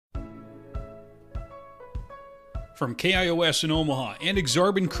From KIOS in Omaha and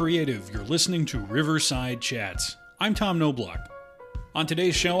Exarban Creative, you're listening to Riverside Chats. I'm Tom Noblock. On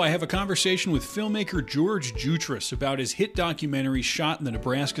today's show, I have a conversation with filmmaker George Jutras about his hit documentary shot in the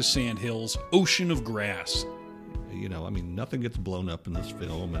Nebraska Sandhills, Ocean of Grass. You know, I mean, nothing gets blown up in this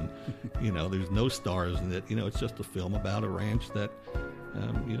film, and, you know, there's no stars in it. You know, it's just a film about a ranch that,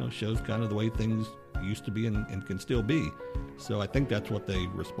 shows kind of the way things used to be and can still be. So I think that's what they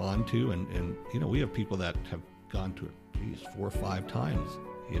respond to, and we have people that have gone to it, 4 or 5 times,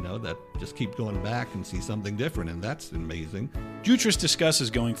 that just keep going back and see something different, and that's amazing. Jutras discusses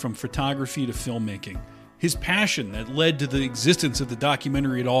going from photography to filmmaking, his passion that led to the existence of the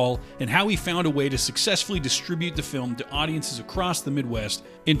documentary at all, and how he found a way to successfully distribute the film to audiences across the Midwest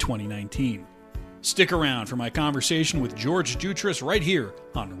in 2019. Stick around for my conversation with George Jutras right here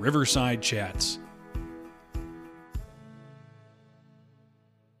on Riverside Chats.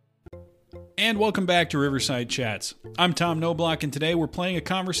 And welcome back to Riverside Chats. I'm Tom Noblock, and today we're playing a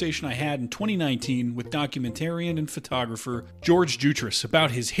conversation I had in 2019 with documentarian and photographer George Jutras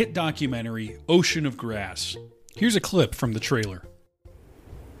about his hit documentary, Ocean of Grass. Here's a clip from the trailer.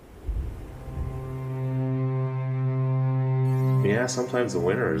 Yeah, sometimes the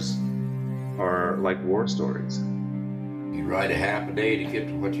winters are like war stories. You ride a half a day to get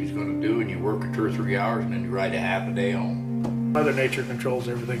to what you're going to do, and you work 2 or 3 hours, and then you ride a half a day home. Mother Nature controls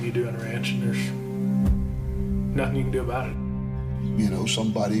everything you do in a ranch, and there's nothing you can do about it.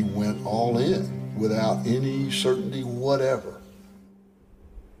 Somebody went all in without any certainty whatever.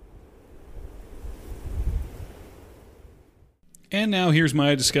 And now here's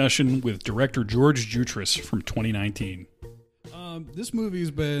my discussion with director George Jutras from 2019. This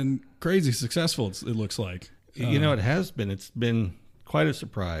movie's been crazy successful, it looks like. It has been. It's been quite a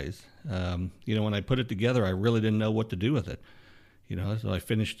surprise. When I put it together, I really didn't know what to do with it. So I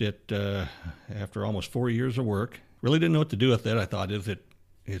finished it after almost 4 years of work. Really didn't know what to do with it. I thought, is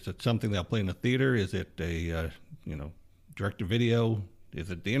it something that'll play in a theater? Is it a direct-to-video? Is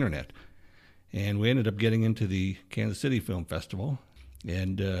it the internet? And we ended up getting into the Kansas City Film Festival,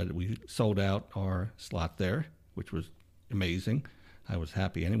 and we sold out our slot there, which was amazing. I was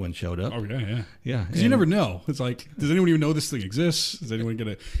happy anyone showed up. Oh, yeah. Yeah. Because you never know. It's like, does anyone even know this thing exists? Is anyone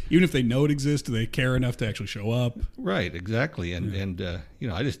going to, even if they know it exists, do they care enough to actually show up? Right, exactly. And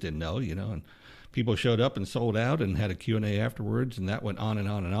I just didn't know, and people showed up and sold out and had a Q&A afterwards, and that went on and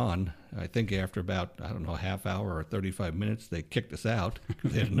on and on. I think after about, a half hour or 35 minutes, they kicked us out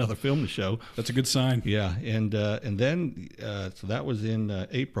because they had another film to show. That's a good sign. Yeah, and then, so that was in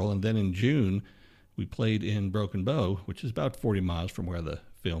April, and then in June, we played in Broken Bow, which is about 40 miles from where the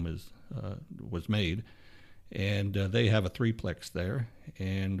film was made. And they have a 3-plex there,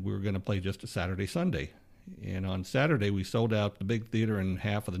 and we were going to play just a Saturday, Sunday. And on Saturday, we sold out the big theater and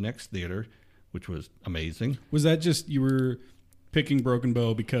half of the next theater, which was amazing. Was that just you were picking Broken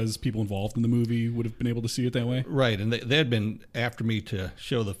Bow because people involved in the movie would have been able to see it that way? Right, and they had been after me to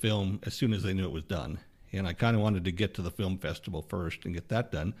show the film as soon as they knew it was done. And I kind of wanted to get to the film festival first and get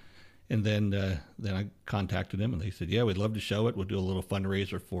that done. And then I contacted them, and they said, yeah, we'd love to show it. We'll do a little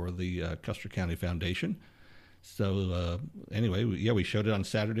fundraiser for the Custer County Foundation. So anyway, we showed it on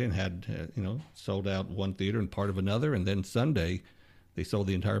Saturday and had, sold out one theater and part of another. And then Sunday, they sold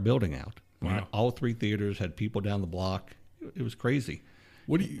the entire building out. Wow. All 3 theaters had people down the block. It was crazy.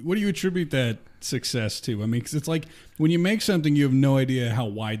 What do you attribute that success to? I mean, because it's like when you make something, you have no idea how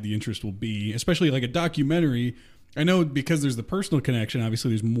wide the interest will be, especially like a documentary. I know because there's the personal connection, obviously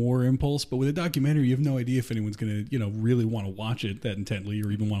there's more impulse, but with a documentary, you have no idea if anyone's going to, really want to watch it that intently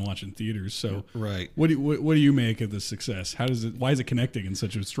or even want to watch it in theaters. So right. What do you make of the success? Why is it connecting in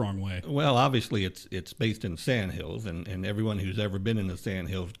such a strong way? Well, obviously it's based in Sandhills, and everyone who's ever been in the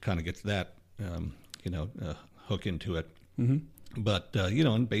Sandhills kind of gets that, hook into it. Mm-hmm. But,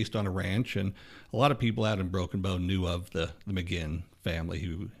 and based on a ranch, and a lot of people out in Broken Bow knew of the McGinn family,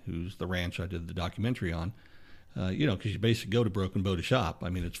 who's the ranch I did the documentary on. Because you basically go to Broken Bow to shop. I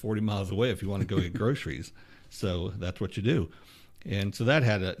mean, it's 40 miles away if you want to go get groceries. So that's what you do. And so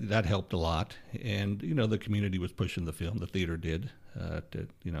that helped a lot. And, the community was pushing the film. The theater did, as a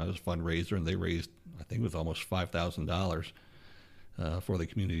fundraiser. And they raised, I think it was almost $5,000 for the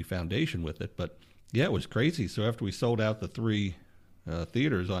community foundation with it. But, yeah, it was crazy. So after we sold out the 3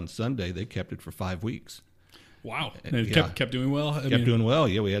 theaters on Sunday, they kept it for 5 weeks. Wow. And it kept doing well? Doing well.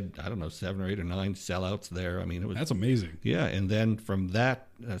 Yeah, we had, 7 or 8 or 9 sellouts there. I mean, it was... That's amazing. Yeah, and then from that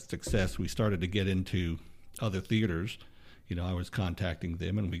success, we started to get into other theaters. I was contacting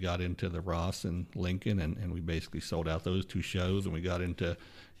them, and we got into the Ross and Lincoln, and we basically sold out those 2 shows, and we got into,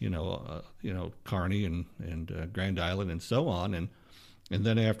 Kearney and Grand Island and so on. And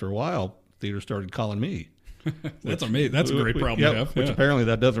then after a while, theaters started calling me. That's amazing. That's a great problem to have. Which apparently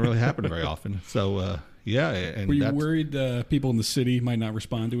that doesn't really happen very often. So, and were you worried people in the city might not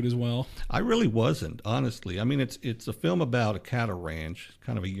respond to it as well? I really wasn't, honestly. I mean, it's a film about a cattle ranch,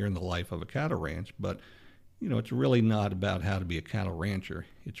 kind of a year in the life of a cattle ranch, but it's really not about how to be a cattle rancher.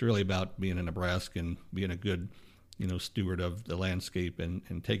 It's really about being a Nebraskan, being a good, steward of the landscape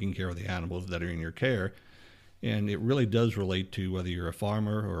and taking care of the animals that are in your care. And it really does relate to whether you're a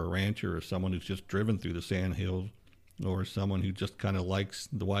farmer or a rancher or someone who's just driven through the sand hills or someone who just kind of likes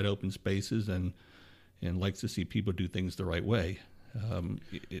the wide open spaces and likes to see people do things the right way.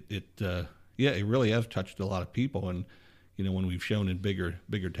 It really has touched a lot of people. And, when we've shown in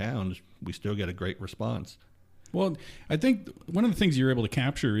bigger towns, we still get a great response. Well, I think one of the things you're able to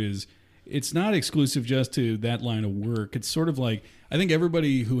capture is it's not exclusive just to that line of work. It's sort of like, I think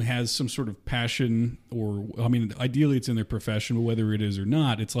everybody who has some sort of passion ideally it's in their profession, but whether it is or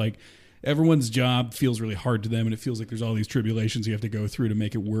not, it's like everyone's job feels really hard to them and it feels like there's all these tribulations you have to go through to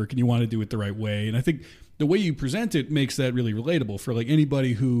make it work and you want to do it the right way. And I think the way you present it makes that really relatable for like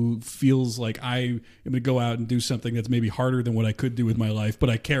anybody who feels like I am going to go out and do something that's maybe harder than what I could do with my life, but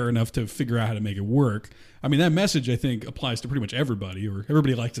I care enough to figure out how to make it work. I mean, that message, I think, applies to pretty much everybody, or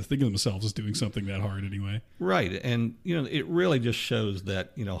everybody likes to think of themselves as doing something that hard anyway. Right. And, it really just shows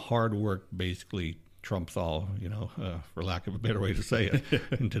that, hard work basically trumps all, for lack of a better way to say it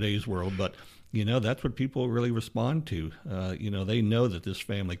in today's world. But, that's what people really respond to. They know that this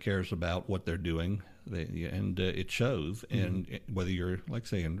family cares about what they're doing, and it shows. Mm-hmm. And whether you're, like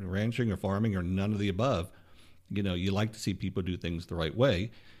saying, ranching or farming or none of the above, you like to see people do things the right way.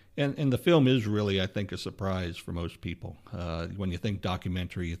 And the film is really, I think, a surprise for most people. When you think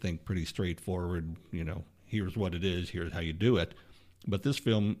documentary, you think pretty straightforward, here's what it is, here's how you do it. But this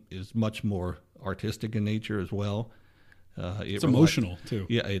film is much more artistic in nature as well. It's emotional, too.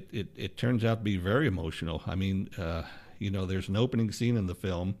 Yeah, it turns out to be very emotional. I mean, there's an opening scene in the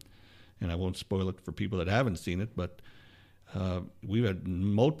film, and I won't spoil it for people that haven't seen it, but we've had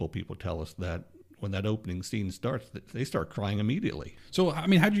multiple people tell us that when that opening scene starts, they start crying immediately. So, I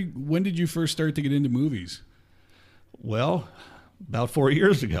mean, when did you first start to get into movies? Well, about 4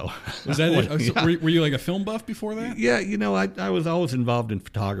 years ago. Was that so were you like a film buff before that? Yeah, I was always involved in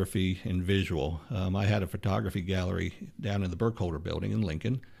photography and visual. I had a photography gallery down in the Burkholder building in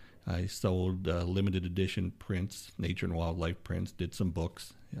Lincoln. I sold limited edition prints, nature and wildlife prints, did some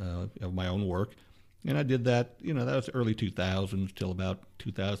books of my own work. And I did that, that was early 2000s till about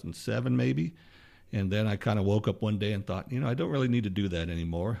 2007 maybe. And then I kind of woke up one day and thought, I don't really need to do that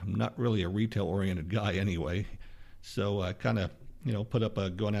anymore. I'm not really a retail-oriented guy anyway. So I kind of, put up a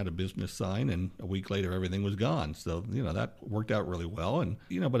going out of business sign, and a week later everything was gone. So, that worked out really well. And,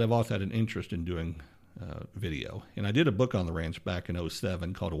 but I've also had an interest in doing video. And I did a book on the ranch back in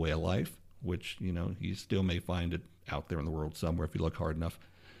 2007 called A Way of Life, which, you still may find it out there in the world somewhere if you look hard enough.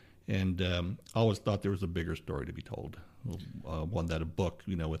 And I always thought there was a bigger story to be told, one that a book,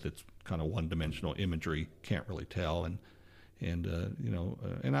 with its kind of one-dimensional imagery can't really tell. And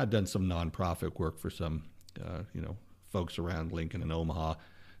I'd done some nonprofit work for some, folks around Lincoln and Omaha,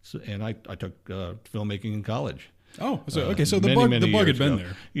 and I took filmmaking in college. Oh, so okay, so the bug had been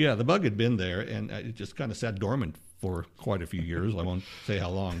there. Yeah, the bug had been there, and it just kind of sat dormant for quite a few years. I won't say how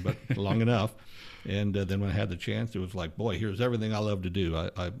long, but long enough. And then when I had the chance, it was like, boy, here's everything I love to do.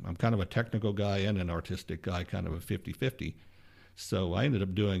 I'm kind of a technical guy and an artistic guy, kind of a 50-50. So I ended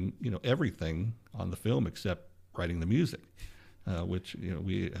up doing, everything on the film except writing the music, which,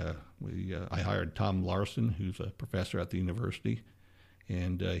 I hired Tom Larson, who's a professor at the university,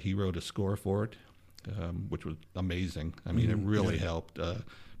 and he wrote a score for it, which was amazing. I mean, it really helped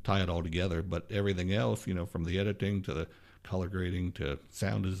tie it all together. But everything else, from the editing to the color grading to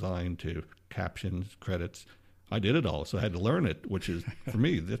sound design to captions, credits, I did it all. So I had to learn it, which is, for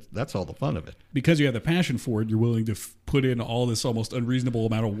me, that's all the fun of it. Because you have the passion for it, you're willing to put in all this almost unreasonable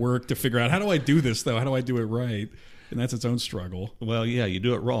amount of work to figure out, how do I do this, though? How do I do it right? And that's its own struggle. Well, yeah, you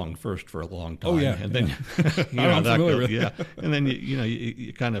do it wrong first for a long time. Oh, yeah. And then, I'm familiar with yeah. And then,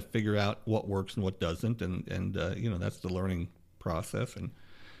 you kind of figure out what works and what doesn't. And that's the learning process. And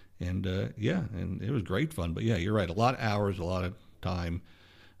it was great fun. But, yeah, you're right. A lot of hours, a lot of time.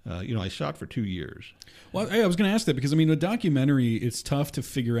 I shot for 2 years. Well, I was going to ask that because, a documentary, it's tough to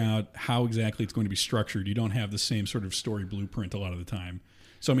figure out how exactly it's going to be structured. You don't have the same sort of story blueprint a lot of the time.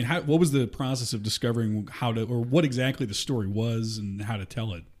 So, what was the process of discovering what exactly the story was and how to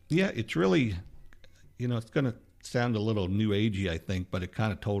tell it? Yeah, it's really, it's going to sound a little new agey, I think, but it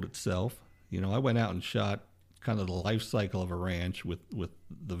kind of told itself. I went out and shot kind of the life cycle of a ranch with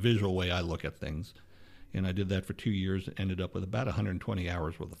the visual way I look at things. And I did that for 2 years, ended up with about 120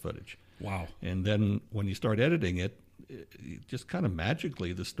 hours worth of footage. Wow. And then when you start editing it, just kind of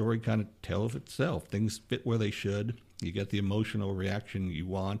magically, the story kind of tells itself. Things fit where they should. You get the emotional reaction you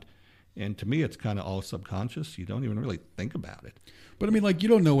want. And to me, it's kind of all subconscious. You don't even really think about it. But I mean, like, you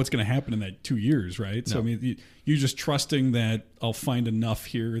don't know what's going to happen in that 2 years, right? So, No. I mean, you're just trusting that I'll find enough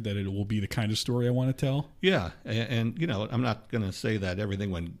here that it will be the kind of story I want to tell? Yeah. And you know, I'm not going to say that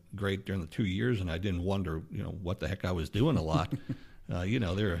everything went great during the 2 years and I didn't wonder, you know, what the heck I was doing a lot. You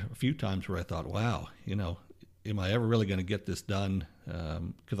know, there are a few times where I thought, wow, you know, am I ever really going to get this done?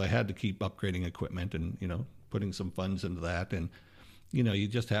 Because I had to keep upgrading equipment and, you know, putting some funds into that. And, you know, you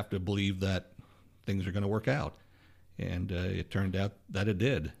just have to believe that things are going to work out. And it turned out that it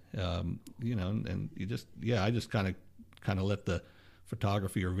did. You know, and you just, I just kind of let the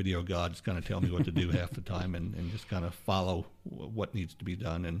photography or video gods kind of tell me what to do half the time, and just kind of follow what needs to be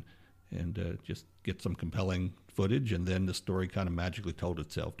done, and just get some compelling footage, and then the story kind of magically told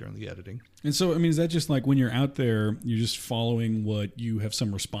itself during the editing. And so, I mean, is that just like when you're out there, you're just following what you have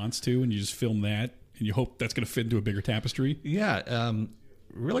some response to, and you just film that, and you hope that's going to fit into a bigger tapestry? Yeah,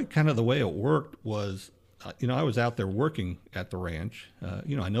 really kind of the way it worked was, you know, I was out there working at the ranch.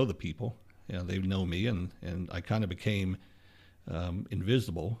 You know, I know the people. You know, they know me, and I kind of became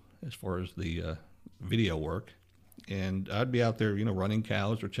invisible as far as the video work. And I'd be out there, you know, running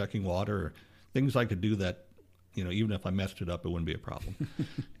cows or checking water or things I could do that, you know, even if I messed it up, it wouldn't be a problem.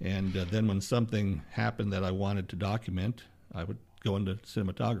 And then when something happened that I wanted to document, I would go into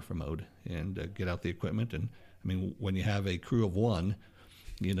cinematographer mode and get out the equipment. And I mean, when you have a crew of one,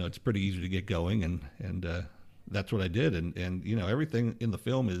 you know, it's pretty easy to get going, and that's what I did. And you know, everything in the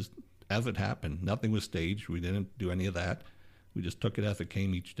film is as it happened. Nothing was staged. We didn't do any of that. We just took it as it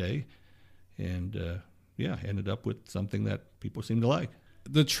came each day, and ended up with something that people seem to like.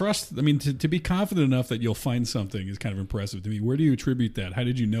 The trust, I mean, to be confident enough that you'll find something is kind of impressive to me. Where do you attribute that? How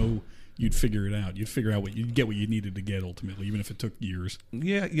did you know you'd figure it out? You'd figure out you'd get what you needed to get ultimately, even if it took years.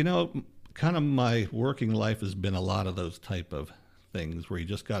 Yeah, you know, kind of my working life has been a lot of those type of things where you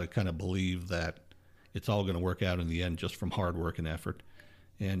just got to kind of believe that it's all going to work out in the end just from hard work and effort,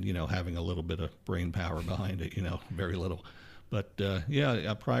 and, you know, having a little bit of brain power behind it, you know, very little. But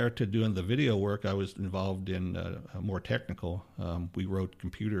prior to doing the video work, I was involved in more technical. We wrote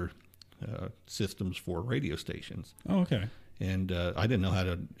computer systems for radio stations. Oh, okay. And I didn't know how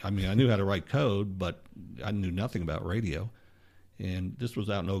to, I mean, I knew how to write code, but I knew nothing about radio. And this was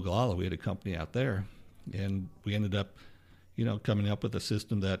out in Ogallala. We had a company out there, and we ended up, you know, coming up with a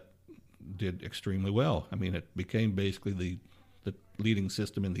system that did extremely well. I mean, it became basically the leading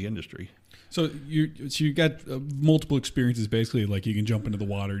system in the industry. So you got multiple experiences. Basically, like you can jump into the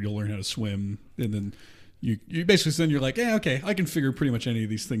water, you'll learn how to swim, and then you basically then you're like, yeah, okay, I can figure pretty much any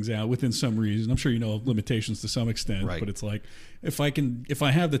of these things out within some reason. I'm sure you know of limitations to some extent, right. But it's like if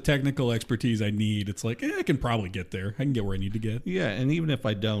I have the technical expertise I need, it's like I can probably get there. I can get where I need to get. Yeah, and even if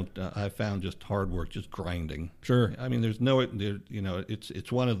I don't, I found just hard work, just grinding. Sure. I mean, you know,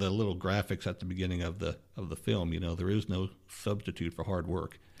 it's one of the little graphics at the beginning of the film. You know, there is no substitute for hard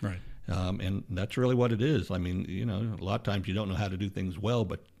work. Right. And that's really what it is. I mean, you know, a lot of times you don't know how to do things well,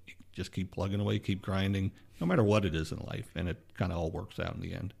 but you just keep plugging away, keep grinding, no matter what it is in life, and it kind of all works out in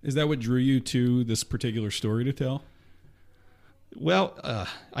the end. Is that what drew you to this particular story to tell? Well,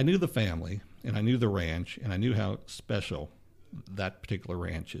 I knew the family, and I knew the ranch, and I knew how special that particular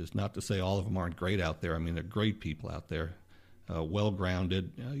ranch is. Not to say all of them aren't great out there. I mean, they're great people out there,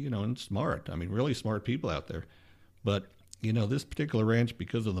 well-grounded, you know, and smart. I mean, really smart people out there. But you know, this particular ranch,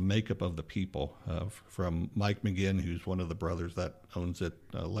 because of the makeup of the people, from Mike McGinn, who's one of the brothers that owns it,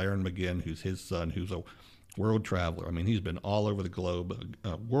 Laren McGinn, who's his son, who's a world traveler. I mean, he's been all over the globe,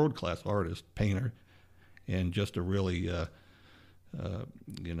 a world-class artist, painter, and just a really, I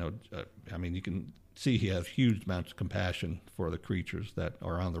mean, you can see he has huge amounts of compassion for the creatures that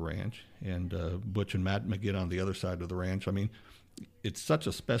are on the ranch. And Butch and Matt McGinn on the other side of the ranch. I mean, it's such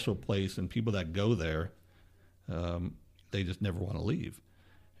a special place, and people that go there, they just never want to leave.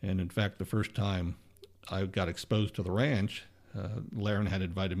 And in fact, the first time I got exposed to the ranch, Laren had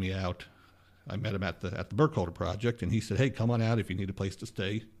invited me out. I met him at the Burkholder Project, and he said, hey, come on out. If you need a place to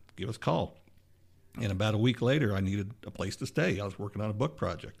stay, give us a call. And about a week later, I needed a place to stay. I was working on a book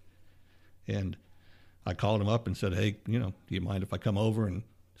project. And I called him up and said, hey, you know, do you mind if I come over and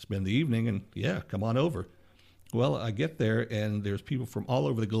spend the evening? And yeah, come on over. Well, I get there, and there's people from all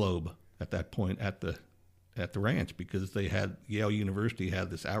over the globe at that point at the ranch, because they had, Yale University had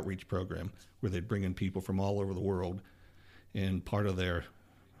this outreach program where they'd bring in people from all over the world, and part of their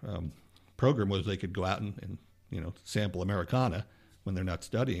program was they could go out and you know, sample Americana when they're not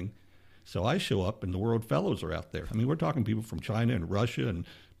studying. So I show up and the World Fellows are out there. I mean, we're talking people from China and Russia and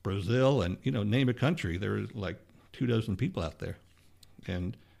Brazil and, name a country. There's like 24 people out there.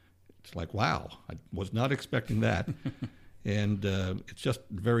 And it's like, wow, I was not expecting that. And it's just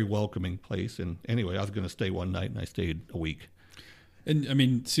a very welcoming place. And anyway, I was going to stay one night and I stayed a week. And I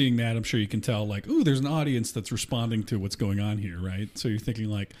mean, seeing that, I'm sure you can tell, like, ooh, there's an audience that's responding to what's going on here, right? So you're thinking,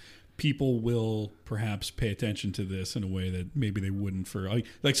 like, people will perhaps pay attention to this in a way that maybe they wouldn't for,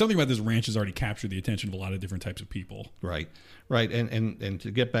 like something about this ranch has already captured the attention of a lot of different types of people. Right. And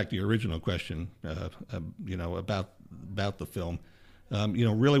to get back to your original question, about the film,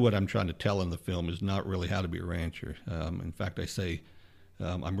 really what I'm trying to tell in the film is not really how to be a rancher. In fact, I say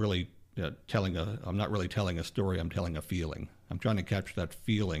I'm not really telling a story, I'm telling a feeling. I'm trying to capture that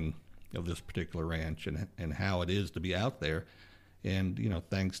feeling of this particular ranch and how it is to be out there. And,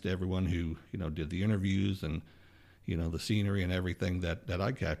 thanks to everyone who, did the interviews and, the scenery and everything that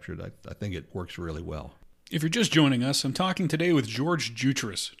I captured, I think it works really well. If you're just joining us, I'm talking today with George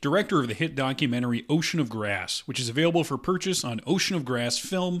Jutras, director of the hit documentary Ocean of Grass, which is available for purchase on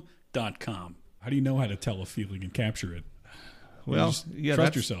oceanofgrassfilm.com. How do you know how to tell a feeling and capture it? Well,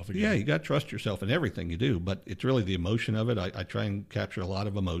 trust yourself again. Yeah, you got to trust yourself in everything you do, but it's really the emotion of it. I try and capture a lot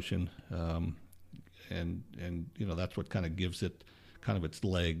of emotion, and that's what kind of gives it kind of its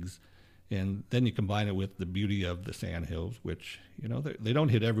legs. And then you combine it with the beauty of the sandhills, which they don't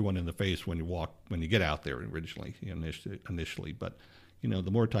hit everyone in the face when you get out there initially. But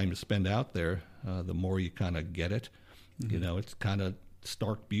the more time you spend out there, the more you kind of get it. Mm-hmm. It's kind of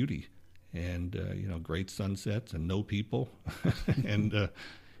stark beauty. And, great sunsets and no people. And,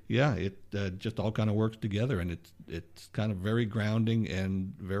 it just all kind of works together. And it's kind of very grounding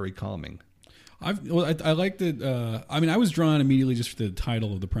and very calming. I liked it. I was drawn immediately just for the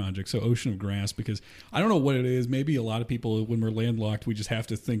title of the project, so Ocean of Grass, because I don't know what it is. Maybe a lot of people, when we're landlocked, we just have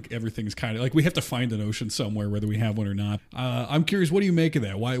to think everything's kind of like we have to find an ocean somewhere, whether we have one or not. I'm curious, what do you make of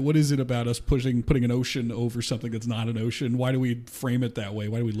that? What is it about us putting an ocean over something that's not an ocean? Why do we frame it that way?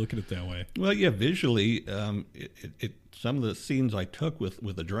 Why do we look at it that way? Well, yeah, visually, some of the scenes I took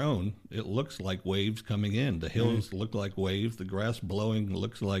with a drone, it looks like waves coming in. The hills look like waves. The grass blowing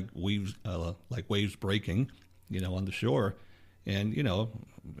looks like waves breaking, on the shore. And,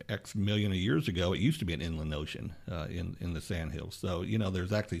 X million of years ago, it used to be an inland ocean in the sandhills. So,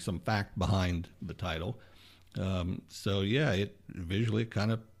 there's actually some fact behind the title. It visually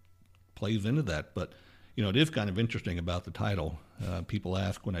kind of plays into that. But, it is kind of interesting about the title. People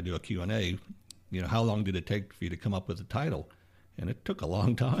ask when I do a Q&A, how long did it take for you to come up with the title? And it took a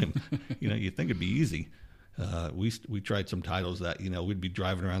long time. You'd think it'd be easy. We tried some titles that, we'd be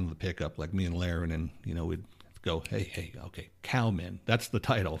driving around in the pickup, like me and Laren, and, we'd go, hey, okay, Cowmen, that's the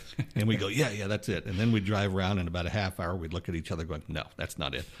title. And we go, yeah, that's it. And then we'd drive around, and about a half hour, we'd look at each other going, no, that's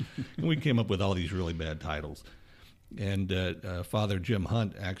not it. And we came up with all these really bad titles. And Father Jim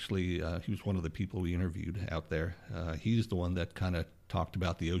Hunt, actually, he was one of the people we interviewed out there. He's the one that kind of talked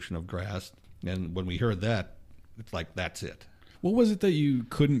about the Ocean of Grass. And when we heard that, it's like, that's it. What was it that you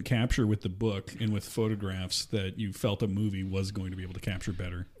couldn't capture with the book and with photographs that you felt a movie was going to be able to capture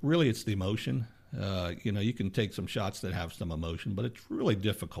better? Really, it's the emotion. You can take some shots that have some emotion, but it's really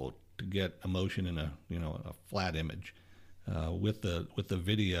difficult to get emotion in a flat image. With the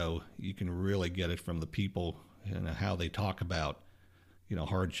video, you can really get it from the people and how they talk about,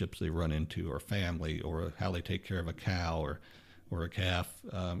 hardships they run into, or family, or how they take care of a cow or a calf.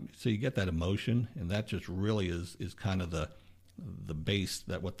 So you get that emotion, and that just really is kind of the base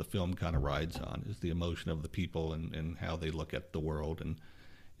that what the film kind of rides on, is the emotion of the people and how they look at the world.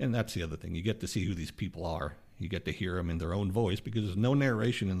 And that's the other thing. You get to see who these people are. You get to hear them in their own voice, because there's no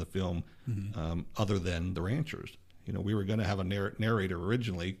narration in the film other than the ranchers. We were going to have a narrator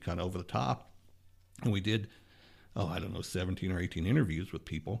originally, kind of over the top, and we did, 17 or 18 interviews with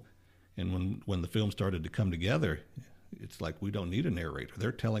people. And when the film started to come together, it's like, we don't need a narrator.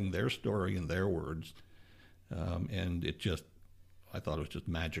 They're telling their story in their words. And I thought it was just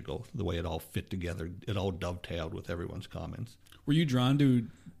magical, the way it all fit together. It all dovetailed with everyone's comments. Were you drawn to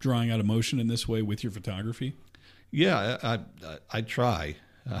drawing out emotion in this way with your photography? Yeah, I try.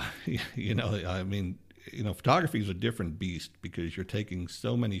 Photography is a different beast, because you're taking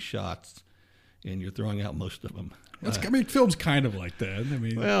so many shots and you're throwing out most of them. Film's kind of like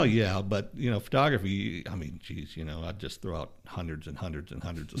that. Well, yeah, but photography. I'd just throw out hundreds and hundreds and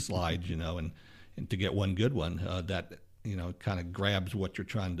hundreds of slides, and to get one good one that kind of grabs what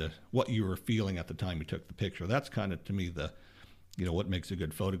you were feeling at the time you took the picture. That's kind of, to me, what makes a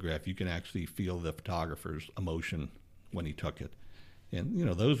good photograph. You can actually feel the photographer's emotion when he took it, and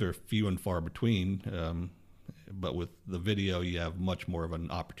those are few and far between. But with the video, you have much more of an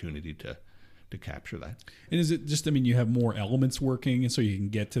opportunity to capture that. And is it just, I mean, you have more elements working, and so you can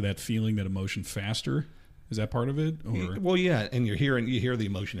get to that feeling, that emotion faster? Is that part of it? Or? Well, yeah, and you hear the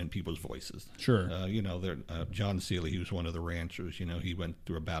emotion in people's voices. Sure. John Seeley, he was one of the ranchers. He went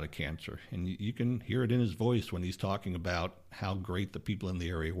through a bout of cancer, and you can hear it in his voice when he's talking about how great the people in the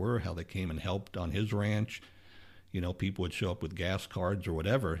area were, how they came and helped on his ranch. People would show up with gas cards or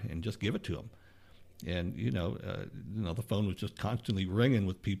whatever and just give it to him. And, the phone was just constantly ringing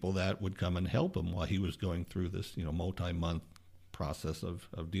with people that would come and help him while he was going through this, multi-month process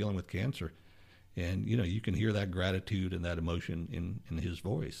of dealing with cancer. And, you can hear that gratitude and that emotion in his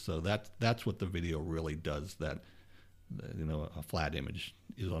voice. So that's what the video really does that, a flat image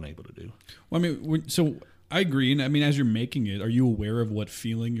is unable to do. Well, I mean, so I agree. And I mean, as you're making it, are you aware of what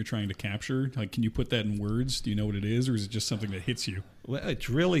feeling you're trying to capture? Like, can you put that in words? Do you know what it is? Or is it just something that hits you? Well, it's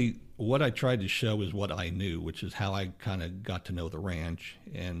really what I tried to show is what I knew, which is how I kind of got to know the ranch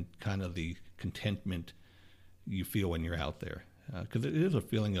and kind of the contentment you feel when you're out there. Because it is a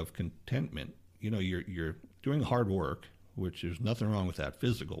feeling of contentment. You're doing hard work, which there's nothing wrong with that,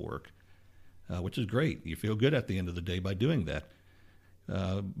 physical work, which is great. You feel good at the end of the day by doing that.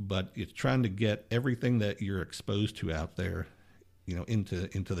 But it's trying to get everything that you're exposed to out there,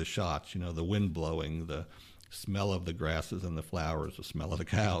 into the shots, the wind blowing, the smell of the grasses and the flowers, the smell of the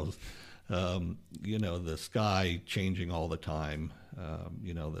cows, the sky changing all the time,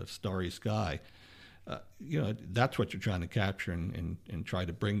 the starry sky. That's what you're trying to capture and try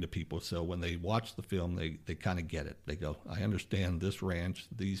to bring to people. So when they watch the film, they kind of get it. They go, I understand this ranch,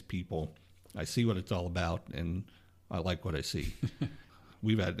 these people. I see what it's all about, and I like what I see.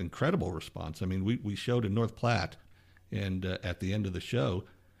 We've had incredible response. I mean, we showed in North Platte, and at the end of the show,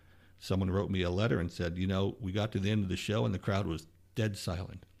 someone wrote me a letter and said, we got to the end of the show, and the crowd was dead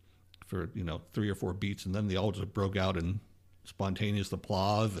silent for, 3 or 4 beats, and then they all just broke out in spontaneous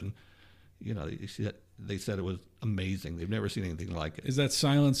applause, and they said it was amazing. They've never seen anything like it. Is that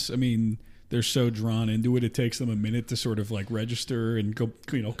silence? I mean, they're so drawn into it. It takes them a minute to sort of like register and go,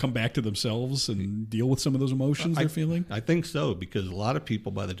 come back to themselves and deal with some of those emotions they're feeling. I think so, because a lot of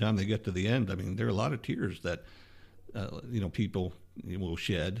people, by the time they get to the end, I mean, there are a lot of tears that, people will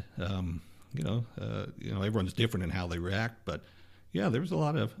shed. Everyone's different in how they react, but yeah, there's a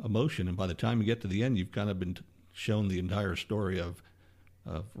lot of emotion. And by the time you get to the end, you've kind of been shown the entire story of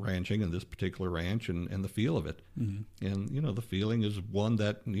ranching in this particular ranch and the feel of it. Mm-hmm. And, the feeling is one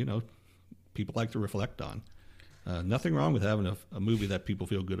that, people like to reflect on. Nothing wrong with having a movie that people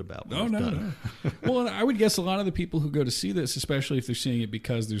feel good about. No. Well, I would guess a lot of the people who go to see this, especially if they're seeing it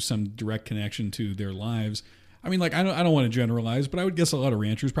because there's some direct connection to their lives. I mean, like, I don't want to generalize, but I would guess a lot of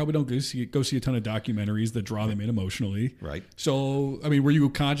ranchers probably don't go see a ton of documentaries that draw them in emotionally. Right. So, I mean, were you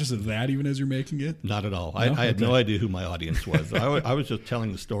conscious of that even as you're making it? Not at all. No? I had no idea who my audience was. I was just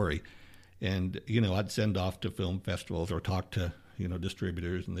telling the story. And, I'd send off to film festivals or talk to,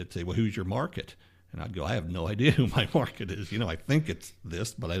 distributors, and they'd say, well, who's your market? And I'd go, I have no idea who my market is. I think it's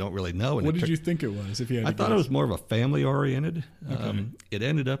this, but I don't really know. And what did you think it was? If you had I to thought guess? it was more of a family-oriented. Okay. It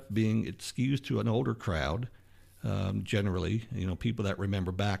ended up being, it skews to an older crowd. Generally, people that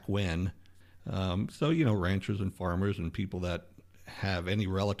remember back when. So, ranchers and farmers and people that have any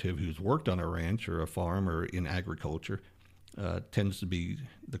relative who's worked on a ranch or a farm or in agriculture tends to be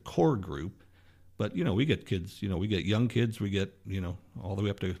the core group. But, we get kids, we get young kids, we get, all the way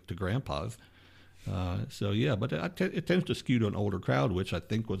up to grandpas. So, yeah, but it tends to skew to an older crowd, which I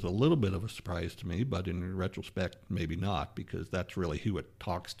think was a little bit of a surprise to me. But in retrospect, maybe not, because that's really who it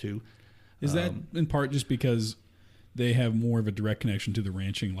talks to. Is that in part just because they have more of a direct connection to the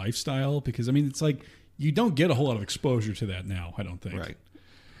ranching lifestyle? Because, I mean, it's like you don't get a whole lot of exposure to that now, I don't think. Right.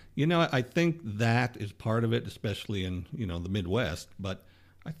 I think that is part of it, especially in, the Midwest. But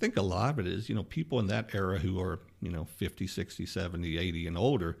I think a lot of it is, people in that era who are, 50, 60, 70, 80 and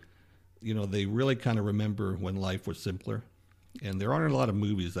older, they really kind of remember when life was simpler. And there aren't a lot of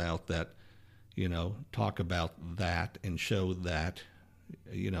movies out that, talk about that and show that.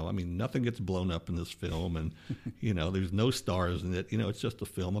 Nothing gets blown up in this film, and, there's no stars in it. It's just a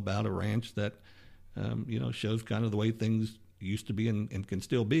film about a ranch that, shows kind of the way things used to be and can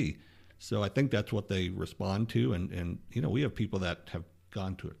still be. So I think that's what they respond to. And we have people that have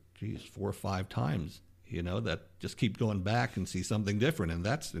gone to it, 4 or 5 times, that just keep going back and see something different. And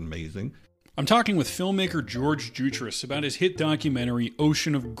that's amazing. I'm talking with filmmaker George Jutras about his hit documentary,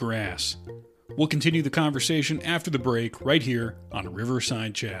 Ocean of Grass. We'll continue the conversation after the break right here on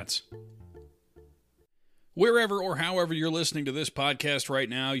Riverside Chats. Wherever or however you're listening to this podcast right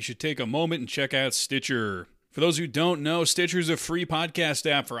now, you should take a moment and check out Stitcher. For those who don't know, Stitcher is a free podcast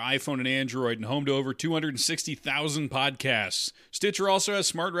app for iPhone and Android and home to over 260,000 podcasts. Stitcher also has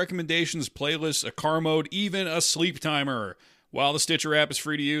smart recommendations, playlists, a car mode, even a sleep timer. While the Stitcher app is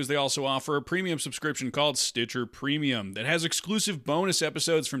free to use, they also offer a premium subscription called Stitcher Premium that has exclusive bonus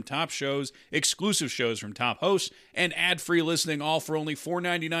episodes from top shows, exclusive shows from top hosts, and ad-free listening, all for only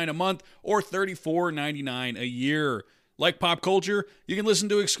 $4.99 a month or $34.99 a year. Like pop culture, you can listen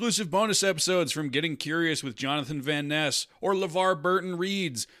to exclusive bonus episodes from Getting Curious with Jonathan Van Ness or LeVar Burton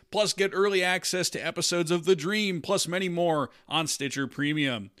Reads, plus get early access to episodes of The Dream, plus many more on Stitcher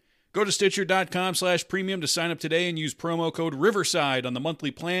Premium. Go to Stitcher.com/premium to sign up today and use promo code Riverside on the monthly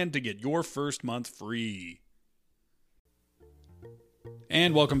plan to get your first month free.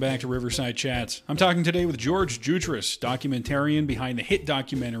 And welcome back to Riverside Chats. I'm talking today with George Jutras, documentarian behind the hit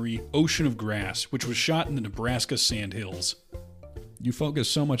documentary Ocean of Grass, which was shot in the Nebraska Sandhills. You focus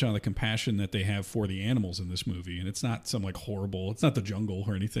so much on the compassion that they have for the animals in this movie, and it's not some like horrible, it's not The Jungle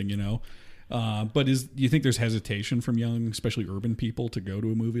or anything, you know. But do you think there's hesitation from young, especially urban people, to go to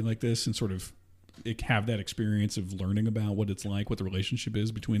a movie like this and sort of have that experience of learning about what it's like, what the relationship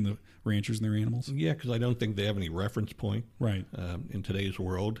is between the ranchers and their animals? Yeah, because I don't think they have any reference point. Right. In today's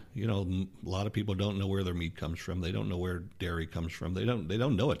world, you know, a lot of people don't know where their meat comes from. They don't know where dairy comes from. They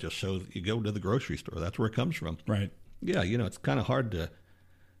don't know it. Just so you go to the grocery store, that's where it comes from. Right. Yeah, you know, it's kind of hard to,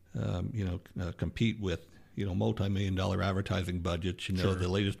 compete with, you know, multi-million-dollar advertising budgets, you know, Sure. the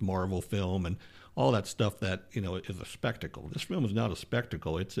latest Marvel film and all that stuff that, you know, is a spectacle. This film is not a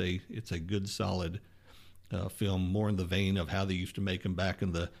spectacle. It's a good, solid film, more in the vein of how they used to make them back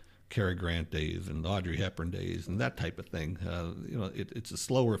in the Cary Grant days and Audrey Hepburn days and that type of thing. You know, it's a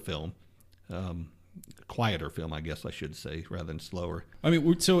slower film, quieter film, I guess I should say, rather than slower. I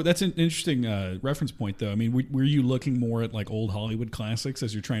mean, so that's an interesting reference point, though. I mean, were you looking more at like old Hollywood classics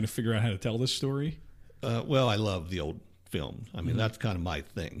as you're trying to figure out how to tell this story? Well, I love the old films. I mean, that's kind of my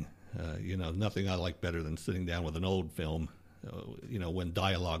thing. You know, nothing I like better than sitting down with an old film, you know, when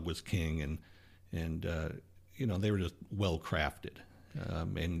dialogue was king and you know, they were just well crafted.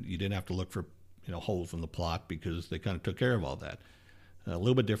 And you didn't have to look for, you know, holes in the plot because they kind of took care of all that. A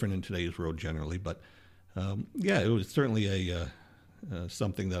little bit different in today's world generally, but yeah, it was certainly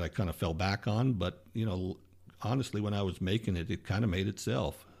something that I kind of fell back on. But, you know, honestly, when I was making it, it kind of made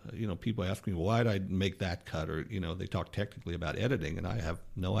itself. You know, people ask me, why did I make that cut? Or, you know, they talk technically about editing, and I have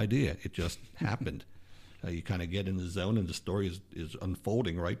no idea. It just happened. You kind of get in the zone, and the story is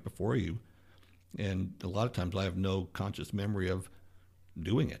unfolding right before you. And a lot of times I have no conscious memory of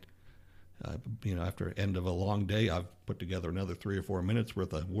doing it. You know, after end of a long day, I've put together another 3 or 4 minutes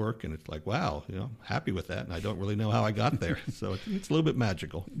worth of work, and it's like, wow, you know, I'm happy with that, and I don't really know how I got there. So it's a little bit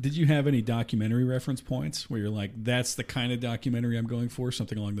magical. Did you have any documentary reference points where you're like, that's the kind of documentary I'm going for,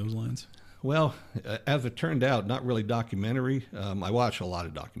 something along those lines? Well, as it turned out, not really documentary. I watch a lot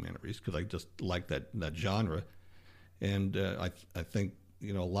of documentaries because I just like that genre, and I think,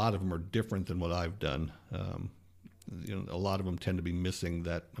 you know, a lot of them are different than what I've done. You know, a lot of them tend to be missing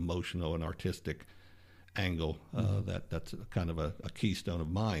that emotional and artistic angle. That's kind of a keystone of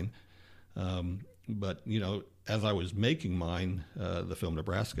mine. But, you know, as I was making mine, the film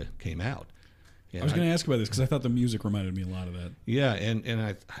Nebraska came out. And I was going to ask about this because I thought the music reminded me a lot of that. Yeah, and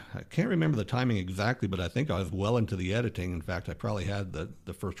I can't remember the timing exactly, but I think I was well into the editing. In fact, I probably had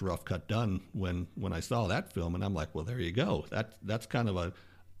the first rough cut done when I saw that film, and I'm like, well, there you go. That's kind of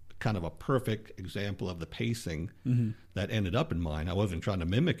a perfect example of the pacing that ended up in mine. I wasn't trying to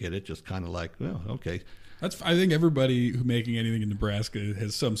mimic it. It just kind of like, well, okay. I think everybody who making anything in Nebraska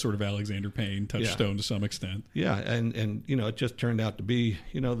has some sort of Alexander Payne touchstone to some extent. Yeah, and you know, it just turned out to be,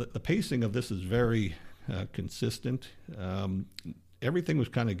 you know, the pacing of this is very consistent. Everything was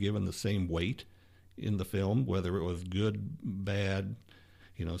kind of given the same weight in the film, whether it was good, bad,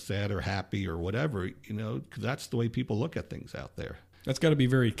 you know, sad or happy or whatever, you know, because that's the way people look at things out there. That's got to be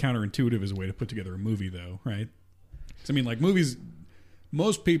very counterintuitive as a way to put together a movie, though, right? 'Cause, I mean, like movies,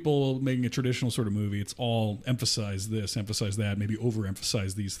 most people making a traditional sort of movie, it's all emphasize this, emphasize that, maybe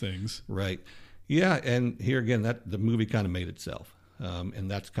overemphasize these things. Right. Yeah, and here again, that the movie kind of made itself,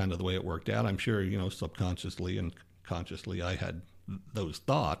 and that's kind of the way it worked out. I'm sure, you know, subconsciously and consciously, I had those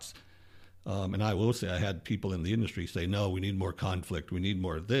thoughts, and I will say I had people in the industry say, no, we need more conflict, we need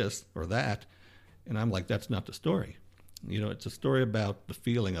more of this or that, and I'm like, that's not the story. You know, it's a story about the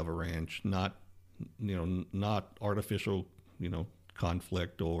feeling of a ranch, not artificial, you know,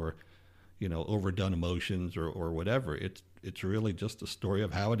 conflict or, you know, overdone emotions or whatever. It's really just a story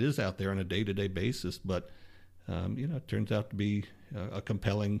of how it is out there on a day-to-day basis. But, you know, it turns out to be a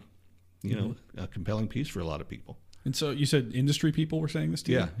compelling, you know, a compelling piece for a lot of people. And so you said industry people were saying this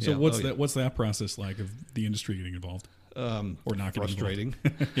to you? Yeah. So yeah. what's Oh, yeah. that? What's that process like of the industry getting involved or not getting Frustrating.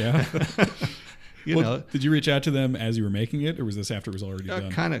 involved? Yeah. You Well, know, did you reach out to them as you were making it, or was this after it was already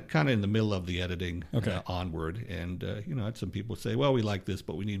done? kind of in the middle of the editing Okay. onward. And, you know, I had some people say, well, we like this,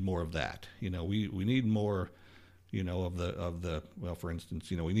 but we need more of that. You know, we need more, you know, of the, well, for instance,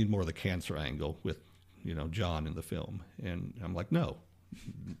 you know, we need more of the cancer angle with, you know, John in the film. And I'm like, no,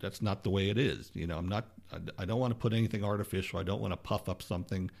 that's not the way it is. You know, I don't want to put anything artificial. I don't want to puff up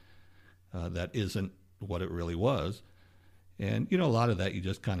something that isn't what it really was. And, you know, a lot of that you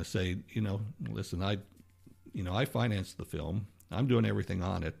just kind of say, you know, listen, I financed the film. I'm doing everything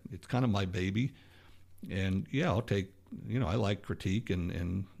on it. It's kind of my baby. And, yeah, I'll take, you know, I like critique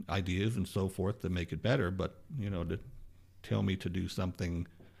and ideas and so forth to make it better. But, you know, to tell me to do something,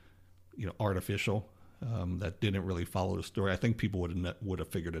 you know, artificial that didn't really follow the story, I think people would have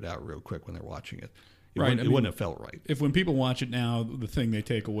figured it out real quick when they're watching it. Right. It wouldn't have felt right. If when people watch it now, the thing they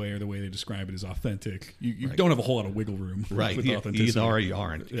take away or the way they describe it is authentic, you don't have a whole lot of wiggle room Right. with You authenticity. either are or you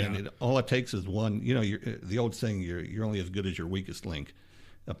aren't. Yeah. And all it takes is one, you know, the old saying, you're only as good as your weakest link,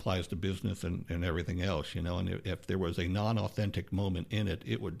 applies to business and everything else, you know. And if there was a non-authentic moment in it,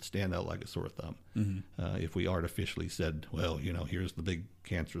 it would stand out like a sore thumb. Mm-hmm. If we artificially said, well, you know, here's the big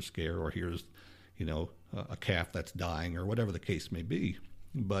cancer scare, or here's, you know, a calf that's dying, or whatever the case may be.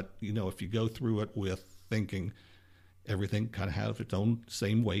 But, you know, if you go through it with thinking everything kind of has its own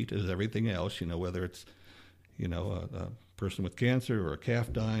same weight as everything else, you know, whether it's, you know, a person with cancer or a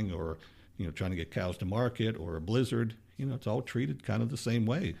calf dying, or, you know, trying to get cows to market, or a blizzard, you know, it's all treated kind of the same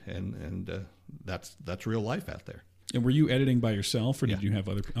way. And that's real life out there. And were you editing by yourself, or did Yeah. you have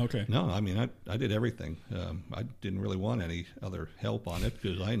other? Okay. No, I mean, I did everything. I didn't really want any other help on it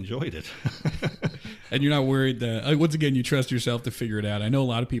because I enjoyed it. And you're not worried that, once again, you trust yourself to figure it out. I know a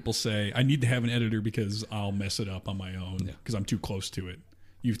lot of people say, I need to have an editor because I'll mess it up on my own because I'm too close to it.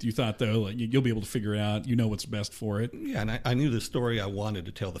 You thought, though, like, you'll be able to figure it out. You know what's best for it. Yeah, and I knew the story I wanted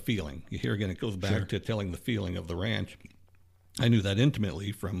to tell, the feeling. Here again, it goes back Sure. to telling the feeling of the ranch. I knew that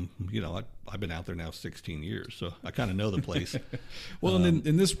intimately from, you know, I've been out there now 16 years, so I kind of know the place. Well, and then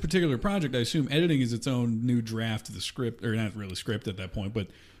in this particular project, I assume editing is its own new draft of the script, or not really script at that point, but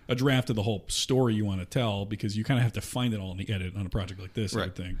a draft of the whole story you want to tell, because you kind of have to find it all in the edit on a project like this, I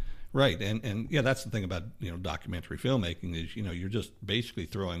would think. Right, and yeah, that's the thing about, you know, documentary filmmaking is, you know, you're just basically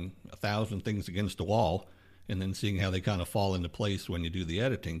throwing 1,000 things against the wall and then seeing how they kind of fall into place when you do the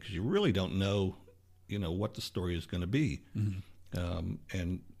editing, because you really don't know, you know, what the story is going to be. Mm-hmm.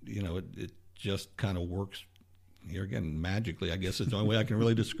 And, you know, it just kind of works, here again, magically, I guess is the only way I can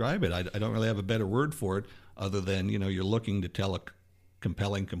really describe it. I don't really have a better word for it other than, you know, you're looking to tell a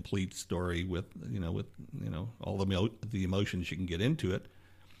compelling, complete story with all the emotions you can get into it.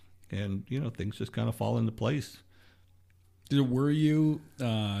 And, you know, things just kind of fall into place. Did it worry you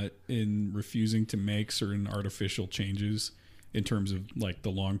in refusing to make certain artificial changes in terms of, like, the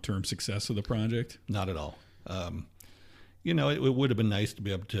long-term success of the project? Not at all. You know, it would have been nice to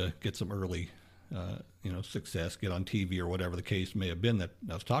be able to get some early, you know, success, get on TV or whatever the case may have been that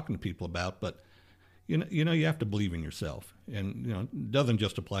I was talking to people about. But, you know, you have to believe in yourself. And, you know, it doesn't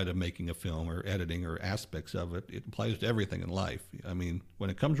just apply to making a film or editing or aspects of it. It applies to everything in life. I mean, when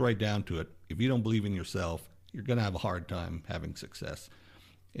it comes right down to it, if you don't believe in yourself, you're going to have a hard time having success.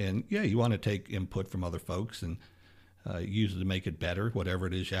 And, yeah, you want to take input from other folks and use it to make it better, whatever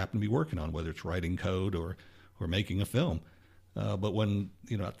it is you happen to be working on, whether it's writing code or making a film. But when,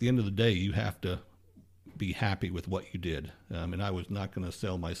 you know, at the end of the day, you have to be happy with what you did. And I was not going to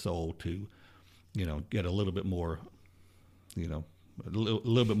sell my soul to, you know, get a little bit more, you know, a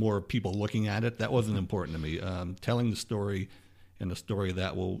little bit more people looking at it. That wasn't important to me. Telling the story, and a story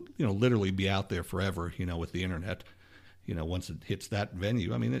that will, you know, literally be out there forever, you know, with the internet, you know, once it hits that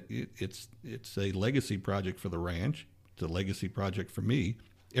venue. I mean, it's a legacy project for the ranch. It's a legacy project for me.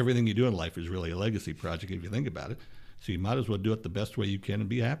 Everything you do in life is really a legacy project if you think about it. So you might as well do it the best way you can and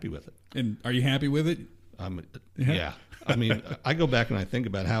be happy with it. And are you happy with it? Yeah. I mean, I go back and I think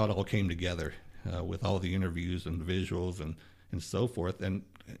about how it all came together with all the interviews and the visuals and so forth. And,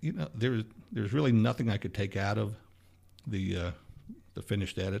 you know, there's really nothing I could take out of the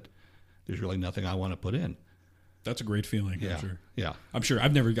finished edit. There's really nothing I want to put in. That's a great feeling. Yeah. I'm sure. Yeah. I'm sure.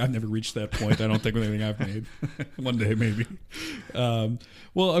 I've never reached that point. I don't think with anything I've made. One day, maybe.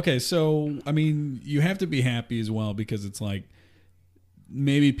 Well, okay. So, I mean, you have to be happy as well, because it's like,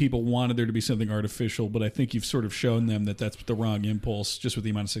 maybe people wanted there to be something artificial, but I think you've sort of shown them that that's the wrong impulse, just with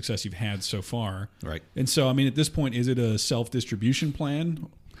the amount of success you've had so far. Right. And so, I mean, at this point, is it a self-distribution plan?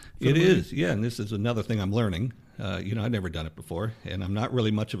 It is, yeah, and this is another thing I'm learning. You know, I'd never done it before, and I'm not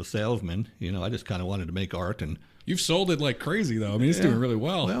really much of a salesman. You know, I just kind of wanted to make art and You've sold it like crazy, though. I mean, it's doing really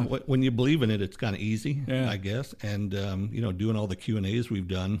well. Well, when you believe in it, it's kind of easy, Yeah. I guess. And, doing all the Q&As we've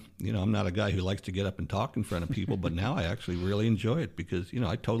done, I'm not a guy who likes to get up and talk in front of people, but now I actually really enjoy it because,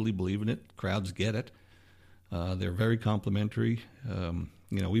 I totally believe in it. Crowds get it. They're very complimentary.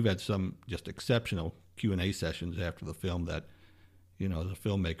 We've had some just exceptional Q&A sessions after the film that, as a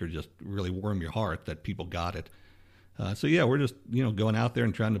filmmaker, just really warm your heart that people got it. We're just, going out there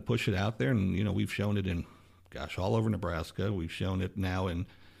and trying to push it out there. And, we've shown it in, all over Nebraska. We've shown it now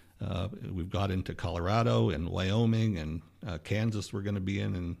we've got into Colorado and Wyoming and Kansas we're going to be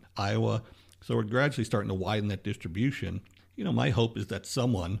in Iowa. So we're gradually starting to widen that distribution. My hope is that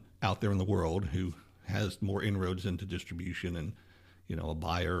someone out there in the world who has more inroads into distribution and, a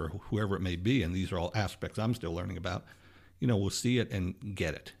buyer or whoever it may be, and these are all aspects I'm still learning about, will see it and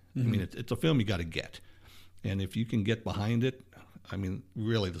get it. Mm-hmm. I mean, it's a film you got to get. And if you can get behind it, I mean,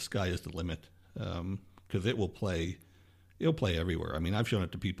 really the sky is the limit. Because it'll play everywhere. I mean, I've shown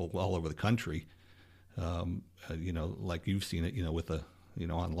it to people all over the country, like you've seen it, with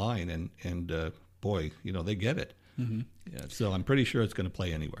online, and boy, they get it. Mm-hmm. Yeah, so I'm pretty sure it's going to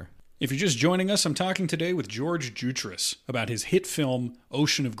play anywhere. If you're just joining us, I'm talking today with George Jutras about his hit film,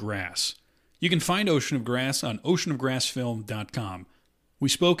 Ocean of Grass. You can find Ocean of Grass on oceanofgrassfilm.com. We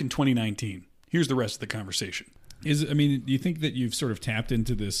spoke in 2019. Here's the rest of the conversation. Do you think that you've sort of tapped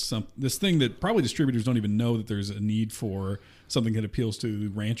into this thing that probably distributors don't even know that there's a need for something that appeals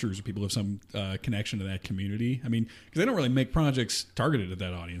to ranchers or people who have some connection to that community? I mean, because they don't really make projects targeted at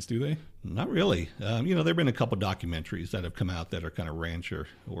that audience, do they? Not really. There have been a couple documentaries that have come out that are kind of rancher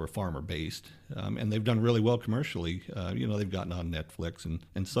or farmer based, and they've done really well commercially. They've gotten on Netflix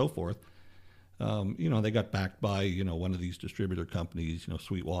and so forth. They got backed by, one of these distributor companies,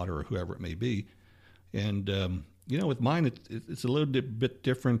 Sweetwater or whoever it may be. And, with mine, it's a little bit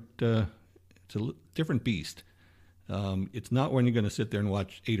different. It's a different beast. It's not when you're going to sit there and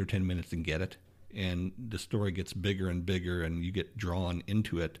watch 8 or 10 minutes and get it. And the story gets bigger and bigger and you get drawn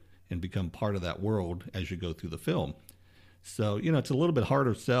into it and become part of that world as you go through the film. So, it's a little bit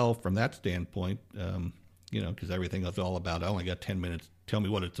harder to sell from that standpoint, because everything is all about, I only got 10 minutes. Tell me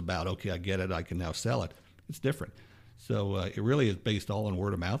what it's about. Okay, I get it. I can now sell it. It's different. So it really is based all on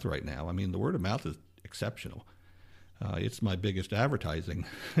word of mouth right now. I mean, the word of mouth is exceptional. It's my biggest advertising.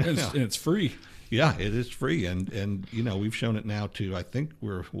 And it's free. Yeah, it is free. And we've shown it now to, I think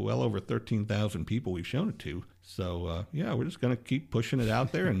we're well over 13,000 people we've shown it to. So, we're just going to keep pushing it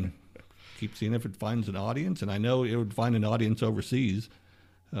out there and keep seeing if it finds an audience. And I know it would find an audience overseas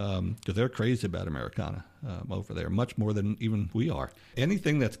because they're crazy about Americana over there, much more than even we are.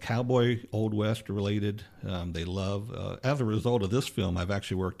 Anything that's cowboy, Old West related, they love. As a result of this film, I've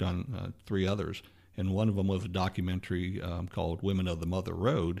actually worked on 3 others. And one of them was a documentary called Women of the Mother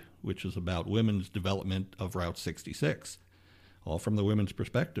Road, which is about women's development of Route 66, all from the women's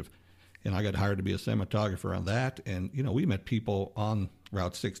perspective. And I got hired to be a cinematographer on that. And, we met people on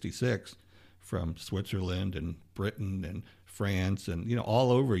Route 66 from Switzerland and Britain and France and,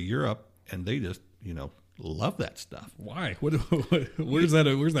 all over Europe. And they just, love that stuff. Why? Where's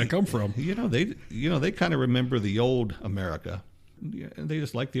that come from? They kind of remember the old America. And they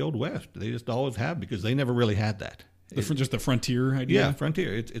just like the Old West. They just always have because they never really had that. Just the frontier idea? Yeah,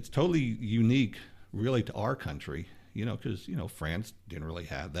 frontier. It's totally unique, really, to our country, because, France didn't really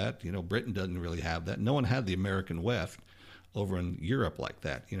have that. Britain doesn't really have that. No one had the American West over in Europe like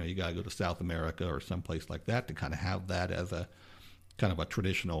that. You got to go to South America or someplace like that to kind of have that as a kind of a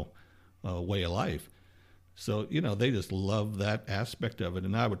traditional way of life. So, they just love that aspect of it.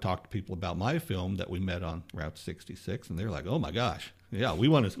 And I would talk to people about my film that we met on Route 66, and they're like, "Oh my gosh, yeah, we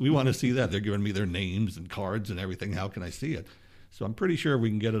want to see that." They're giving me their names and cards and everything. How can I see it? So I'm pretty sure we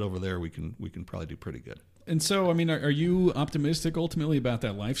can get it over there. We can probably do pretty good. And so, are you optimistic ultimately about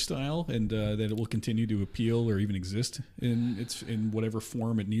that lifestyle and that it will continue to appeal or even exist in whatever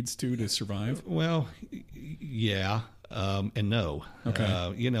form it needs to survive? Well, yeah. And no.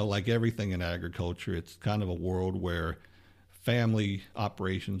 Okay. Like everything in agriculture, it's kind of a world where family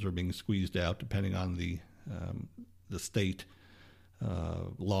operations are being squeezed out depending on the state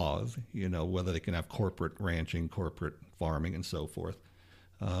laws, whether they can have corporate ranching, corporate farming, and so forth.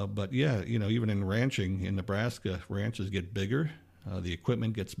 But yeah, even in ranching in Nebraska, ranches get bigger, the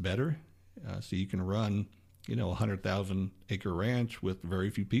equipment gets better, so you can run, a 100,000 acre ranch with very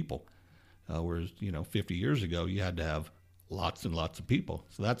few people. Whereas, 50 years ago, you had to have lots and lots of people.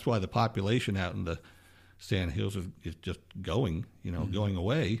 So that's why the population out in the Sand Hills is just going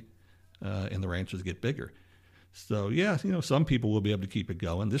away, and the ranches get bigger. So, yeah, some people will be able to keep it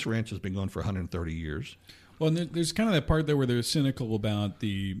going. This ranch has been going for 130 years. Well, and there's kind of that part there where they're cynical about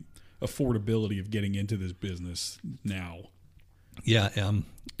the affordability of getting into this business now? Yeah,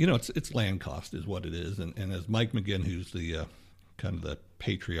 it's land cost is what it is, and as Mike McGinn, who's the kind of the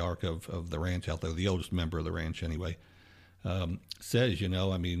patriarch of the ranch out there, the oldest member of the ranch anyway, says,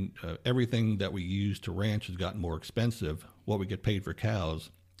 everything that we use to ranch has gotten more expensive. What we get paid for cows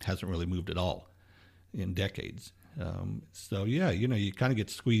hasn't really moved at all in decades. So you kind of get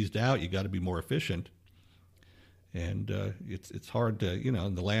squeezed out. You got to be more efficient, and it's hard to,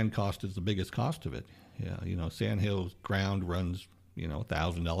 the land cost is the biggest cost of it. Yeah, Sand Hills ground runs,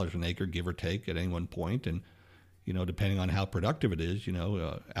 $1,000 an acre, give or take, at any one point, and depending on how productive it is,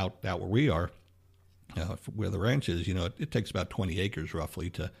 out where we are, where the ranch is, it takes about 20 acres roughly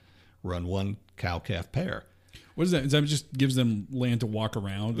to run one cow-calf pair. What is that? Is that just gives them land to walk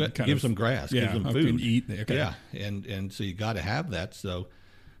around? It gives them grass, gives them food. And eat. Okay. Yeah, and so you got to have that. So,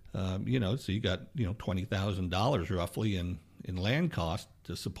 so you got, $20,000 roughly in land cost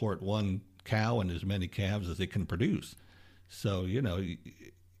to support one cow and as many calves as it can produce. So,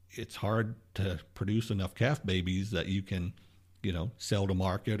 it's hard to produce enough calf babies that you can, sell to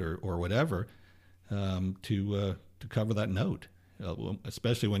market or whatever to cover that note.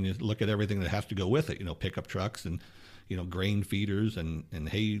 Especially when you look at everything that has to go with it, pickup trucks and, grain feeders and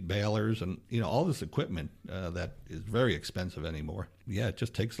hay balers and, all this equipment that is very expensive anymore. Yeah, it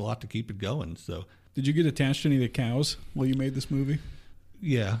just takes a lot to keep it going. So, did you get attached to any of the cows while you made this movie?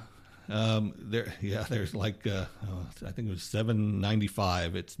 Yeah. There's like, I think it was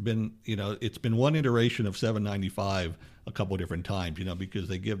 $7.95. It's been one iteration of $7.95 a couple of different times, because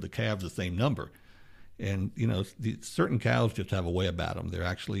they give the calves the same number. And, certain cows just have a way about them. They're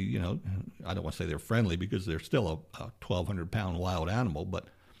actually, I don't want to say they're friendly because they're still a 1,200-pound wild animal, but,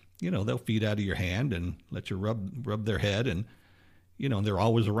 they'll feed out of your hand and let you rub their head. And, and they're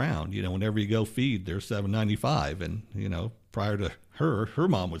always around. Whenever you go feed, they're $7.95. And, prior to her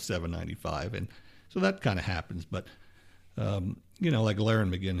mom was $7.95. And so that kind of happens. But, like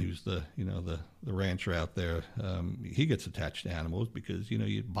Laren McGinn, who's the rancher out there, he gets attached to animals because,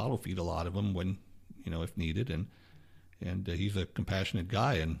 you bottle feed a lot of them when, if needed, and he's a compassionate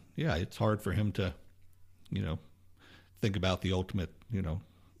guy, and it's hard for him to, think about the ultimate,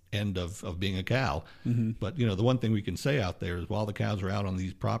 end of being a cow. Mm-hmm. But the one thing we can say out there is while the cows are out on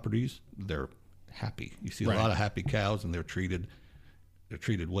these properties, they're happy. You see a lot of happy cows, and they're treated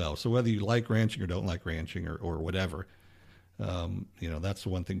well. So whether you like ranching or don't like ranching or whatever, that's the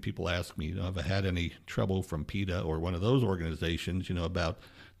one thing people ask me. Have I had any trouble from PETA or one of those organizations, about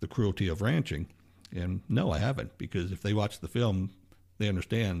the cruelty of ranching? And no, I haven't, because if they watch the film, they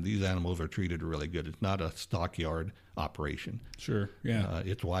understand these animals are treated really good. It's not a stockyard operation. Sure, yeah.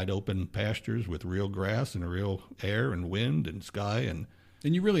 It's wide open pastures with real grass and real air and wind and sky. And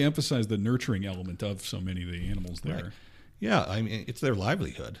you really emphasize the nurturing element of so many of the animals there. Right. Yeah, I mean, it's their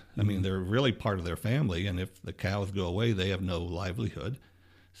livelihood. Mm-hmm. I mean, they're really part of their family, and if the cows go away, they have no livelihood.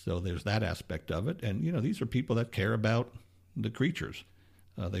 So there's that aspect of it. And, these are people that care about the creatures.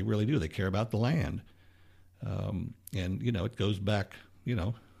 They really do. They care about the land. And, it goes back,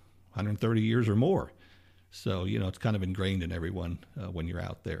 130 years or more. So, it's kind of ingrained in everyone when you're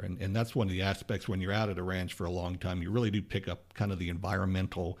out there. And that's one of the aspects when you're out at a ranch for a long time, you really do pick up kind of the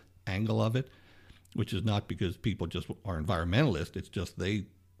environmental angle of it, which is not because people just are environmentalists. It's just they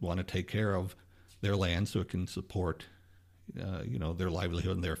want to take care of their land so it can support, their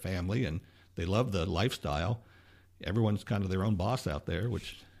livelihood and their family. And they love the lifestyle. Everyone's kind of their own boss out there,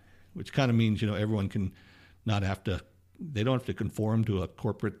 which kind of means, everyone can they don't have to conform to a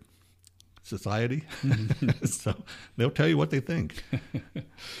corporate society. So they'll tell you what they think.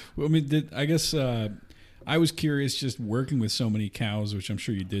 Well, I mean, I was curious, just working with so many cows, which I'm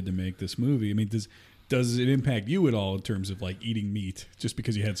sure you did to make this movie. I mean, does it impact you at all in terms of like eating meat just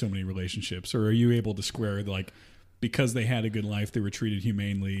because you had so many relationships, or are you able to square like, because they had a good life, they were treated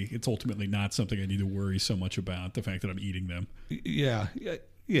humanely, it's ultimately not something I need to worry so much about, the fact that I'm eating them? Yeah,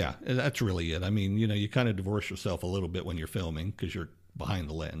 that's really it. I mean, you kind of divorce yourself a little bit when you're filming because you're behind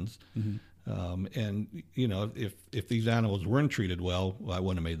the lens. Mm-hmm. And, if these animals weren't treated well, I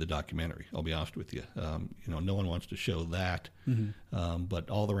wouldn't have made the documentary, I'll be honest with you. No one wants to show that. Mm-hmm.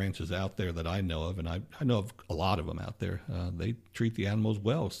 But all the ranches out there that I know of, and I know of a lot of them out there, they treat the animals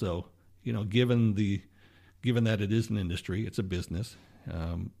well. So, given that it is an industry, it's a business,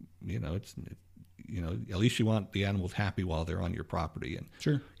 at least you want the animals happy while they're on your property. And,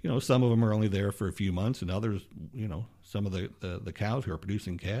 sure, some of them are only there for a few months, and others, some of the cows who are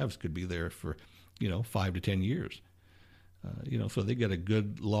producing calves could be there for, 5 to 10 years. So they get a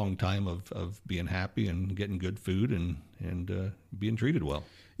good long time of being happy and getting good food and being treated well.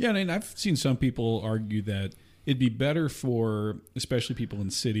 Yeah, and I've seen some people argue that it'd be better for especially people in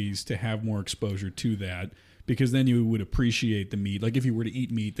cities to have more exposure to that, because then you would appreciate the meat. Like if you were to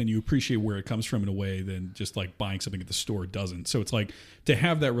eat meat, then you appreciate where it comes from in a way than just like buying something at the store doesn't. So it's like to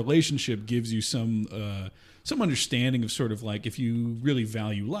have that relationship gives you some understanding of sort of like if you really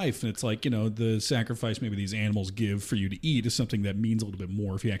value life, and it's like, you know, the sacrifice maybe these animals give for you to eat is something that means a little bit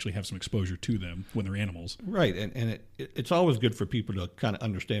more if you actually have some exposure to them when they're animals. Right, and it's always good for people to kind of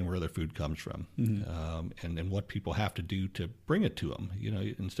understand where their food comes from, and what people have to do to bring it to them, you know,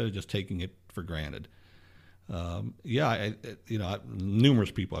 instead of just taking it for granted.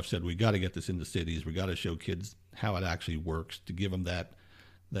 Numerous people have said we got to get this into cities. We got to show kids how it actually works to give them that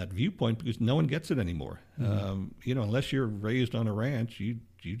viewpoint, because no one gets it anymore. Unless you're raised on a ranch, you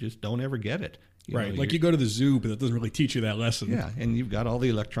just don't ever get it. You go to the zoo, but that doesn't really teach you that lesson. Yeah, and you've got all the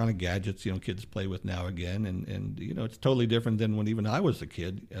electronic gadgets, you know, kids play with now again, and you know, it's totally different than when even I was a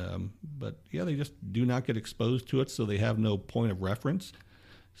kid. But yeah, they just do not get exposed to it, so they have no point of reference.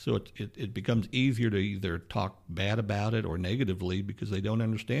 So it becomes easier to either talk bad about it or negatively because they don't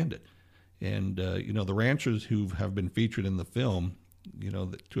understand it. And the ranchers who have been featured in the film, you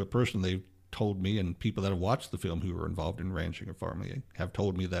know, to a person, they've told me, and people that have watched the film who are involved in ranching or farming have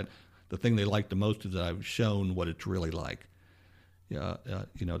told me that the thing they like the most is that I've shown what it's really like.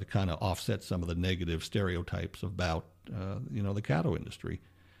 To kind of offset some of the negative stereotypes about the cattle industry.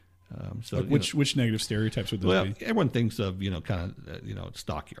 Which negative stereotypes would those be? Everyone thinks of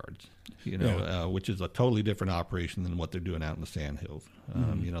stockyards, which is a totally different operation than what they're doing out in the sandhills.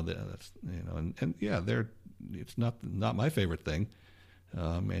 It's not my favorite thing.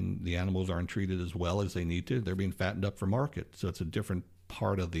 And the animals aren't treated as well as they need to. They're being fattened up for market, so it's a different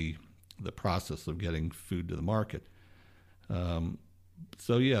part of the process of getting food to the market.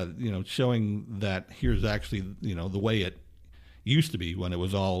 Showing that here's actually the way it used to be when it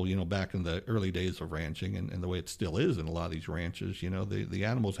was all back in the early days of ranching, and the way it still is in a lot of these ranches. The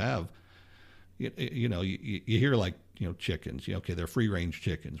animals have you hear like chickens. They're free range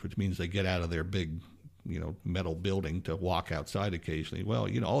chickens, which means they get out of their big metal building to walk outside occasionally. Well,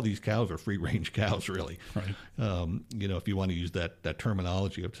 all these cows are free range cows, really. Right. If you want to use that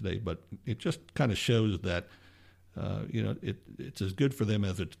terminology of today, but it just kind of shows that it's as good for them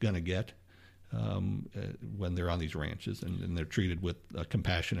as it's going to get. When they're on these ranches and they're treated with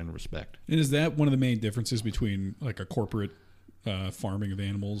compassion and respect. And is that one of the main differences between like a corporate farming of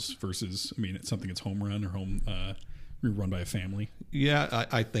animals versus, it's something that's home run or run by a family? Yeah,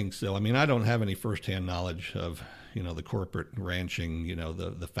 I think so. I don't have any firsthand knowledge of, the corporate ranching,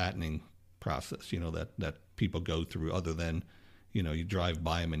 the fattening process, that people go through, other than, you drive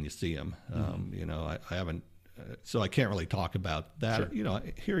by them and you see them. I haven't. So I can't really talk about that. Sure.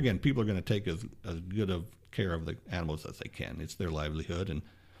 Here again, people are going to take as good of care of the animals as they can. It's their livelihood, and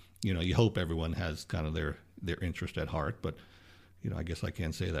you hope everyone has kind of their interest at heart. But I guess I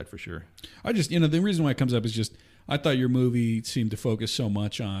can't say that for sure. I just the reason why it comes up is just I thought your movie seemed to focus so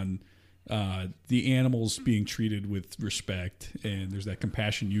much on the animals being treated with respect, and there's that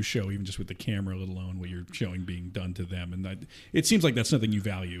compassion you show even just with the camera, let alone what you're showing being done to them, and it seems like that's something you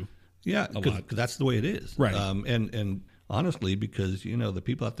value. Yeah, because that's the way it is. Right. And honestly, because, the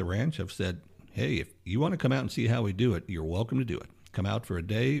people at the ranch have said, hey, if you want to come out and see how we do it, you're welcome to do it. Come out for a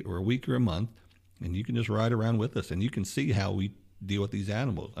day or a week or a month, and you can just ride around with us, and you can see how we deal with these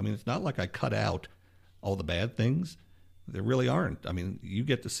animals. It's not like I cut out all the bad things. There really aren't. You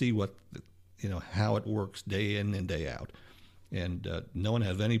get to see what, how it works day in and day out. And no one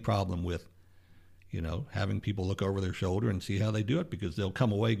has any problem with, having people look over their shoulder and see how they do it, because they'll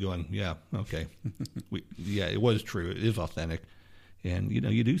come away going, yeah, okay. It was true. It is authentic. And,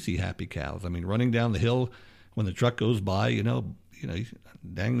 you do see happy cows. Running down the hill when the truck goes by,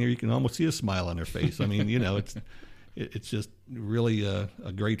 dang near you can almost see a smile on their face. It's just really a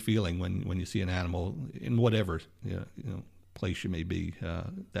great feeling when you see an animal in whatever, place you may be,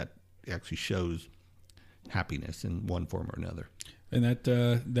 that actually shows happiness in one form or another. And that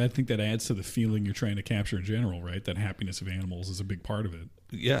I think that adds to the feeling you're trying to capture in general, right? That happiness of animals is a big part of it.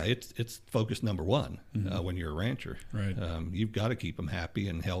 Yeah, it's focus number one when you're a rancher. Right. You've got to keep them happy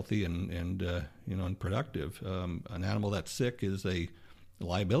and healthy and productive. An animal that's sick is a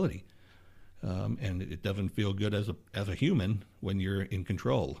liability, and it doesn't feel good as a human when you're in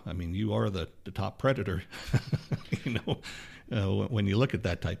control. You are the top predator. When you look at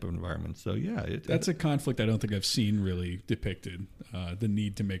that type of environment. So, yeah. That's a conflict I don't think I've seen really depicted, the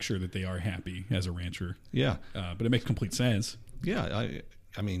need to make sure that they are happy as a rancher. Yeah. But it makes complete sense. Yeah.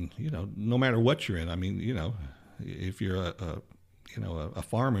 No matter what you're in, if you're a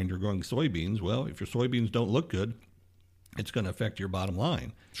farmer and you're growing soybeans, well, if your soybeans don't look good, it's going to affect your bottom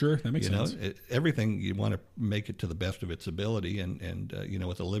line. Sure, that makes sense. Everything you want to make it to the best of its ability, and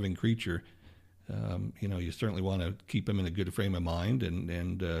with a living creature, you certainly want to keep them in a good frame of mind,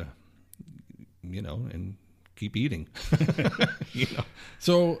 and keep eating.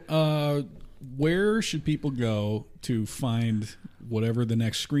 So, where should people go to find whatever the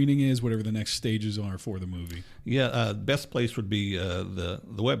next screening is, whatever the next stages are for the movie? Yeah, best place would be the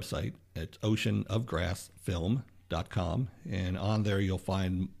website. It's oceanofgrassfilm.com, and on there you'll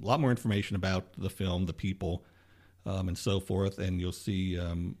find a lot more information about the film, the people, and so forth, and you'll see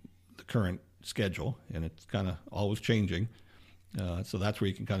the current schedule, and it's kind of always changing. So that's where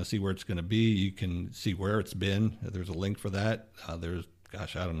you can kind of see where it's going to be. You can see where it's been. There's a link for that. There's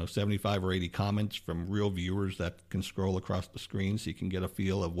 75 or 80 comments from real viewers that can scroll across the screen, so you can get a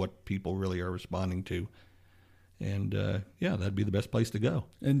feel of what people really are responding to. And that'd be the best place to go.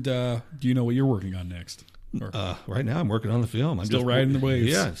 And do you know what you're working on next? Right now I'm working on the film. I'm still riding the waves.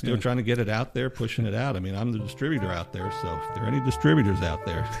 Yeah, still trying to get it out there, pushing it out. I mean, I'm the distributor out there, so if there are any distributors out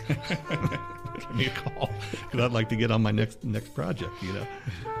there, give me a call, because I'd like to get on my next project,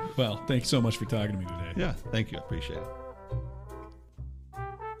 Well, thanks so much for talking to me today. Yeah, thank you. I appreciate it.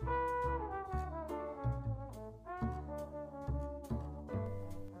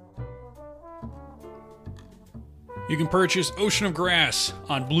 You can purchase Ocean of Grass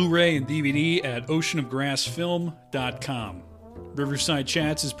on Blu-ray and DVD at oceanofgrassfilm.com. Riverside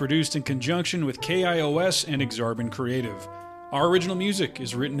Chats is produced in conjunction with KIOS and Exarban Creative. Our original music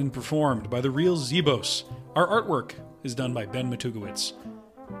is written and performed by the real Zebos. Our artwork is done by Ben Matugowitz.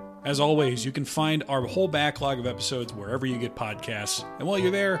 As always, you can find our whole backlog of episodes wherever you get podcasts. And while you're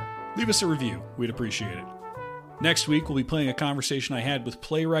there, leave us a review. We'd appreciate it. Next week, we'll be playing a conversation I had with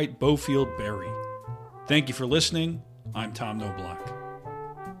playwright Beaufield Berry. Thank you for listening. I'm Tom Knobloch.